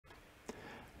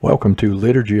Welcome to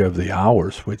Liturgy of the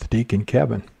Hours with Deacon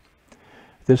Kevin.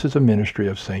 This is a ministry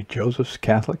of St. Joseph's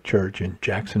Catholic Church in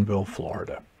Jacksonville,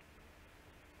 Florida.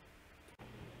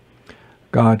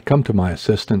 God, come to my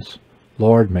assistance.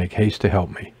 Lord, make haste to help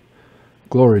me.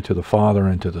 Glory to the Father,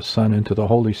 and to the Son, and to the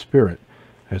Holy Spirit,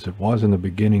 as it was in the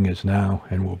beginning, is now,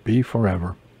 and will be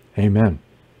forever. Amen.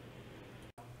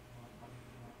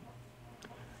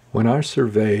 When I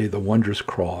survey the wondrous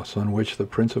cross on which the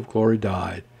Prince of Glory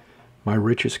died, my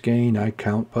richest gain I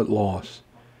count but loss,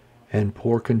 and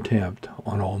pour contempt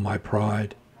on all my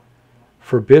pride.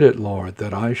 Forbid it, Lord,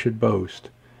 that I should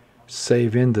boast,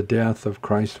 save in the death of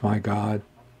Christ my God.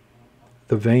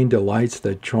 The vain delights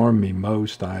that charm me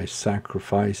most, I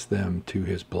sacrifice them to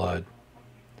his blood.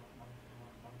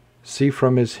 See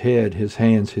from his head, his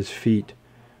hands, his feet,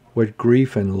 what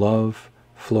grief and love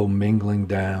flow mingling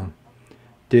down.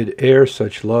 Did e'er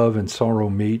such love and sorrow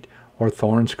meet, or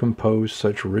thorns compose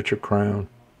such rich a crown?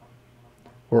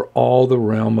 Were all the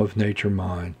realm of nature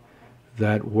mine,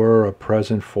 that were a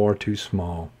present far too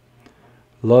small.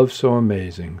 Love so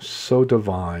amazing, so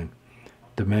divine,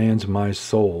 demands my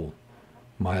soul,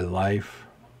 my life,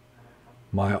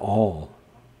 my all.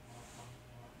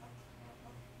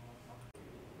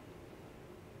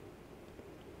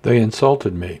 They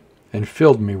insulted me and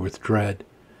filled me with dread,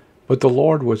 but the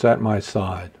Lord was at my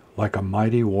side, like a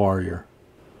mighty warrior.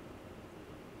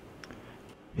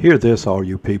 Hear this, all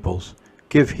you peoples.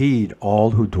 Give heed,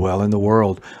 all who dwell in the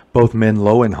world, both men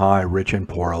low and high, rich and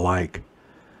poor alike.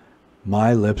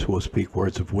 My lips will speak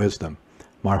words of wisdom.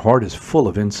 My heart is full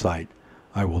of insight.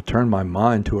 I will turn my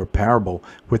mind to a parable.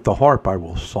 With the harp I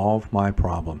will solve my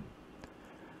problem.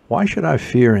 Why should I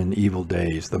fear in evil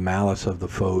days the malice of the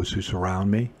foes who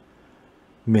surround me?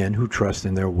 Men who trust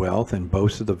in their wealth and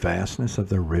boast of the vastness of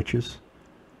their riches?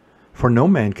 For no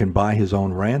man can buy his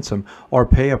own ransom, or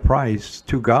pay a price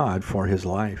to God for his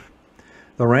life.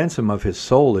 The ransom of his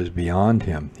soul is beyond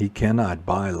him. He cannot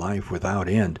buy life without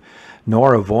end,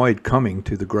 nor avoid coming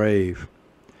to the grave.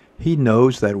 He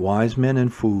knows that wise men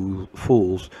and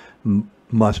fools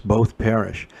must both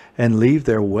perish, and leave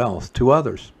their wealth to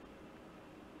others.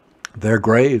 Their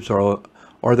graves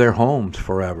are their homes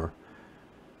forever,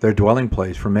 their dwelling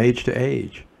place from age to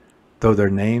age, though their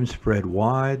names spread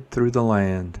wide through the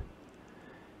land.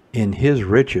 In his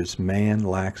riches man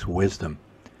lacks wisdom.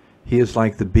 He is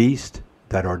like the beasts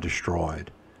that are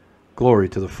destroyed. Glory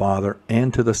to the Father,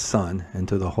 and to the Son, and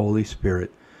to the Holy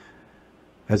Spirit,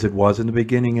 as it was in the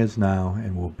beginning, is now,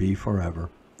 and will be forever.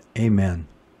 Amen.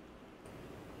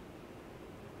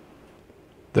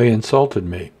 They insulted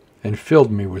me and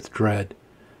filled me with dread,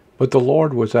 but the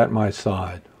Lord was at my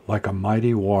side, like a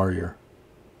mighty warrior.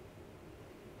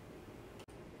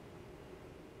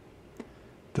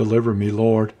 Deliver me,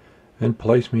 Lord, and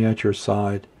place me at your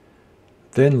side.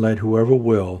 Then let whoever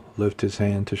will lift his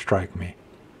hand to strike me.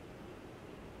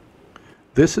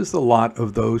 This is the lot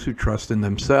of those who trust in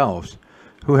themselves,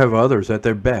 who have others at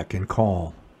their beck and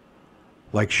call.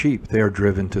 Like sheep they are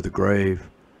driven to the grave.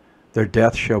 Their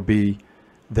death shall be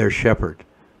their shepherd,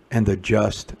 and the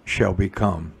just shall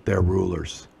become their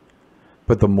rulers.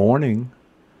 But the morning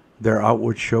their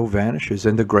outward show vanishes,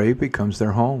 and the grave becomes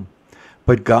their home.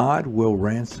 But God will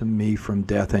ransom me from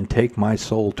death and take my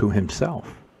soul to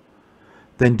himself.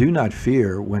 Then do not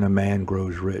fear when a man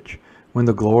grows rich, when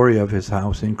the glory of his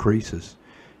house increases.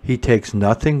 He takes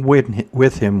nothing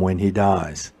with him when he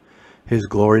dies. His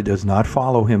glory does not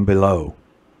follow him below.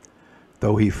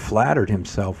 Though he flattered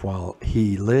himself while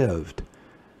he lived,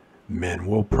 men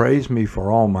will praise me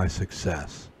for all my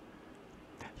success.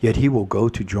 Yet he will go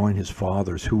to join his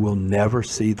fathers, who will never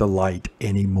see the light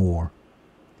any more.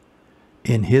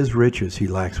 In his riches he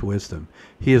lacks wisdom.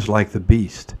 He is like the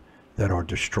beasts that are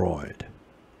destroyed.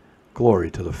 Glory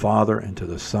to the Father, and to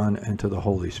the Son, and to the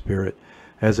Holy Spirit,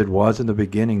 as it was in the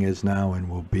beginning, is now, and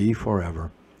will be forever.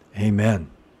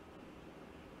 Amen.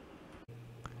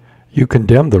 You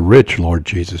condemn the rich, Lord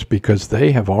Jesus, because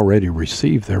they have already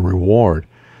received their reward,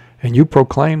 and you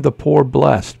proclaim the poor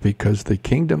blessed, because the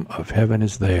kingdom of heaven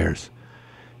is theirs.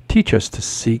 Teach us to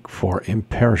seek for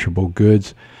imperishable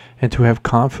goods, and to have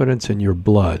confidence in your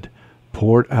blood,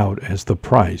 poured out as the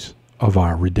price of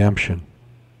our redemption.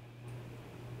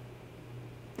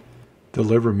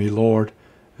 Deliver me, Lord,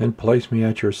 and place me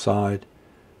at your side.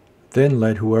 Then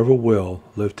let whoever will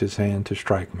lift his hand to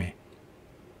strike me.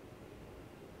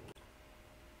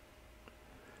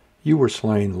 You were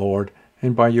slain, Lord,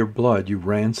 and by your blood you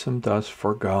ransomed us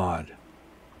for God.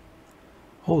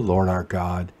 O Lord our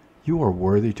God, you are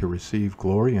worthy to receive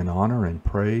glory and honor and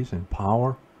praise and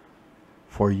power.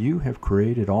 For you have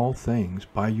created all things.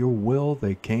 By your will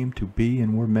they came to be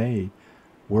and were made,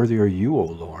 Worthy are you, O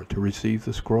Lord, to receive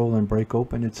the scroll and break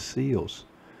open its seals.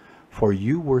 For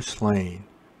you were slain.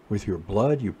 With your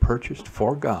blood you purchased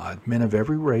for God men of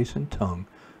every race and tongue,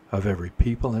 of every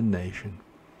people and nation.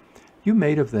 You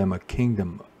made of them a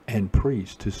kingdom and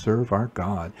priests to serve our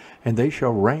God, and they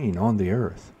shall reign on the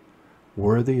earth.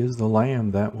 Worthy is the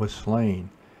Lamb that was slain,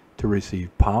 to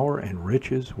receive power and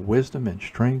riches, wisdom and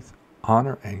strength,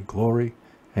 honor and glory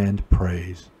and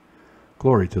praise.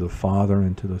 Glory to the Father,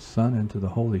 and to the Son, and to the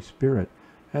Holy Spirit,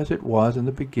 as it was in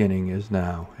the beginning, is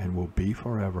now, and will be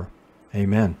forever.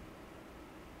 Amen.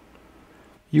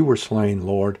 You were slain,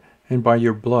 Lord, and by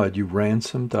your blood you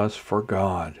ransomed us for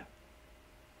God.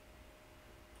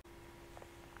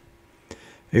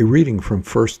 A reading from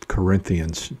 1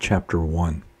 Corinthians chapter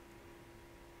 1.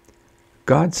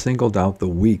 God singled out the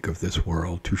weak of this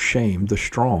world to shame the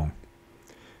strong.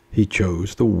 He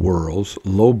chose the world's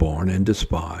lowborn and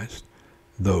despised,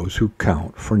 those who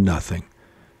count for nothing,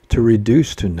 to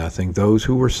reduce to nothing those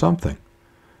who were something,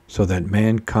 so that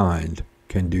mankind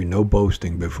can do no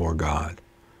boasting before God.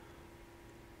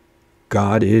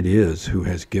 God it is who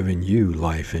has given you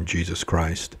life in Jesus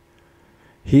Christ.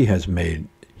 He has made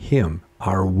him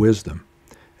our wisdom,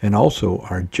 and also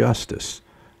our justice,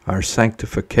 our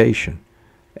sanctification,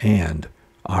 and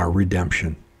our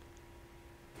redemption.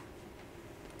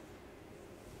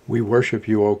 We worship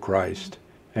you, O Christ,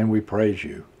 and we praise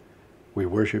you. We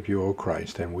worship you, O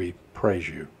Christ, and we praise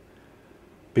you.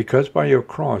 Because by your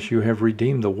cross you have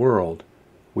redeemed the world,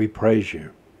 we praise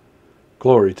you.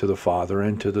 Glory to the Father,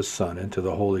 and to the Son, and to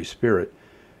the Holy Spirit.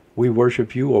 We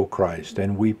worship you, O Christ,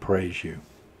 and we praise you.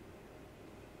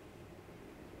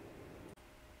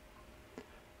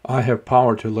 I have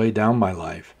power to lay down my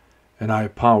life, and I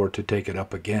have power to take it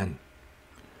up again.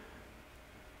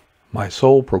 My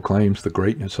soul proclaims the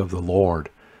greatness of the Lord.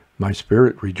 My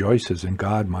spirit rejoices in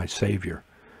God my Savior,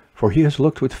 for he has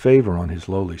looked with favor on his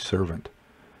lowly servant.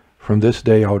 From this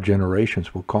day all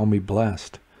generations will call me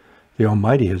blessed. The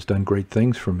Almighty has done great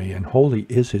things for me, and holy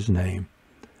is his name.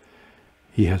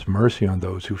 He has mercy on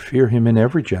those who fear him in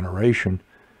every generation.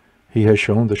 He has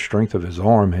shown the strength of his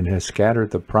arm, and has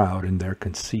scattered the proud in their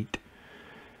conceit.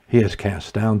 He has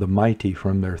cast down the mighty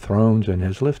from their thrones, and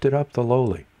has lifted up the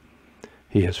lowly.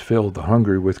 He has filled the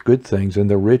hungry with good things, and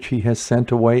the rich he has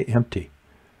sent away empty.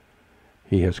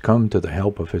 He has come to the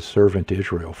help of his servant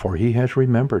Israel, for he has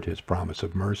remembered his promise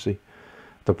of mercy,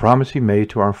 the promise he made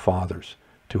to our fathers,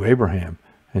 to Abraham,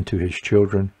 and to his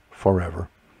children forever.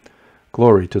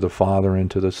 Glory to the Father, and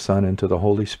to the Son, and to the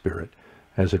Holy Spirit,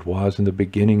 as it was in the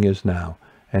beginning, is now,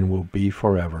 and will be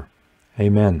forever.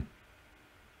 Amen.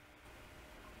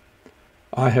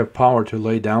 I have power to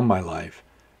lay down my life,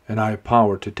 and I have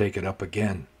power to take it up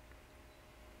again.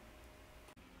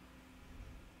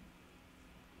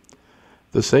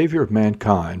 The Savior of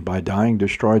mankind, by dying,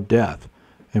 destroyed death,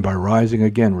 and by rising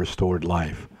again restored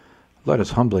life. Let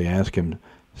us humbly ask him,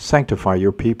 sanctify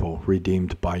your people,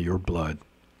 redeemed by your blood.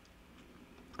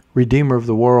 Redeemer of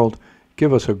the world,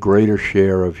 give us a greater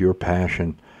share of your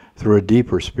passion through a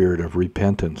deeper spirit of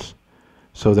repentance,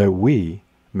 so that we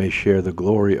may share the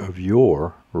glory of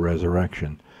your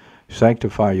resurrection.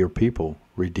 Sanctify your people,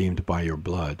 redeemed by your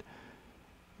blood.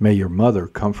 May your mother,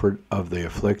 comfort of the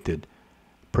afflicted,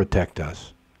 protect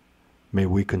us. May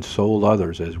we console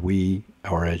others as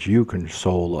you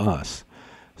console us.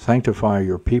 Sanctify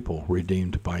your people,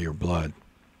 redeemed by your blood.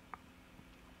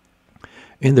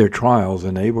 In their trials,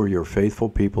 enable your faithful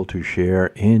people to share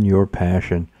in your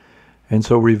passion, and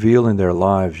so reveal in their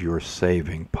lives your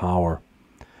saving power.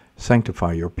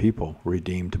 Sanctify your people,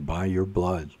 redeemed by your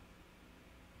blood.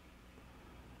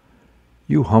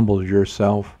 You humbled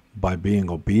yourself by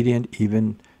being obedient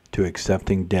even to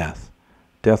accepting death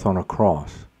on a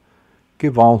cross.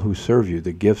 Give all who serve you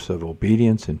the gifts of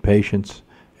obedience and patience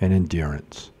and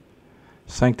endurance.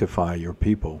 Sanctify your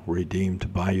people,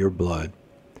 redeemed by your blood.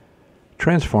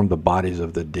 Transform the bodies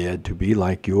of the dead to be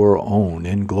like your own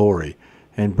in glory,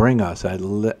 and bring us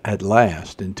at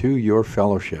last into your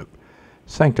fellowship.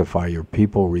 Sanctify your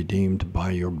people, redeemed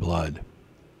by your blood.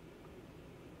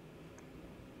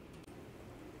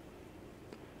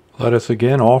 Let us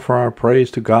again offer our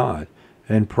praise to God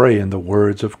and pray in the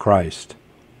words of Christ.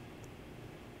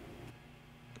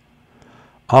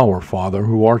 Our Father,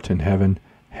 who art in heaven,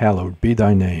 hallowed be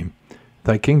thy name.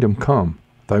 Thy kingdom come,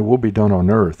 thy will be done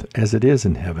on earth as it is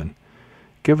in heaven.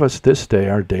 Give us this day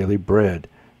our daily bread,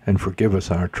 and forgive us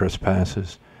our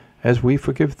trespasses, as we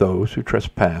forgive those who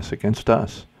trespass against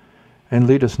us. And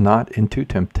lead us not into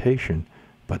temptation,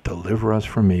 but deliver us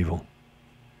from evil.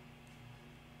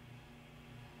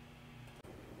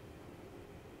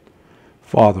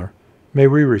 Father, may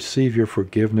we receive your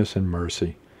forgiveness and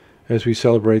mercy, as we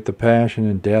celebrate the passion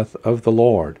and death of the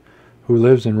Lord, who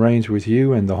lives and reigns with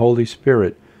you and the Holy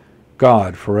Spirit,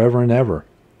 God, forever and ever.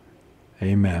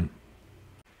 Amen.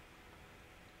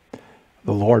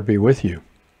 The Lord be with you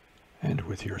and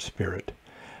with your spirit.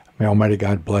 May Almighty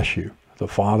God bless you, the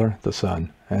Father, the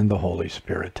Son, and the Holy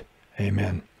Spirit.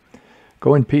 Amen.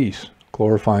 Go in peace,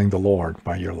 glorifying the Lord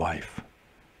by your life.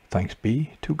 Thanks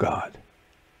be to God.